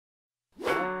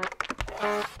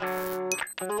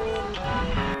What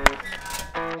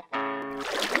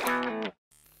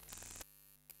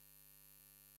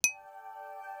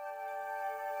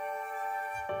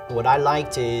I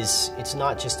liked is it's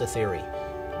not just a theory.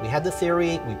 We had the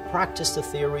theory, we practiced the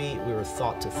theory, we were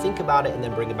taught to think about it and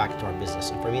then bring it back into our business.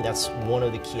 And for me, that's one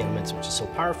of the key elements which is so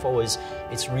powerful, is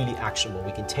it's really actionable.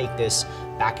 We can take this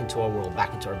back into our world,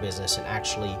 back into our business, and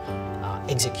actually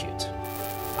execute.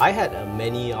 I had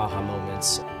many aha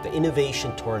moments. The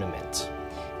innovation tournament,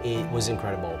 it was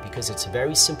incredible because it's a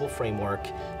very simple framework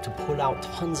to pull out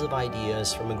tons of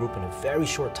ideas from a group in a very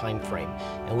short time frame.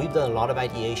 And we've done a lot of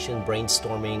ideation,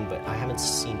 brainstorming, but I haven't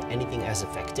seen anything as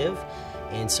effective.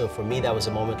 And so for me, that was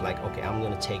a moment like, okay, I'm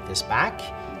going to take this back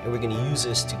and we're going to use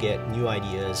this to get new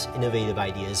ideas, innovative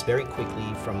ideas very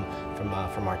quickly from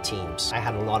our teams. I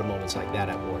had a lot of moments like that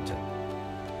at Wharton.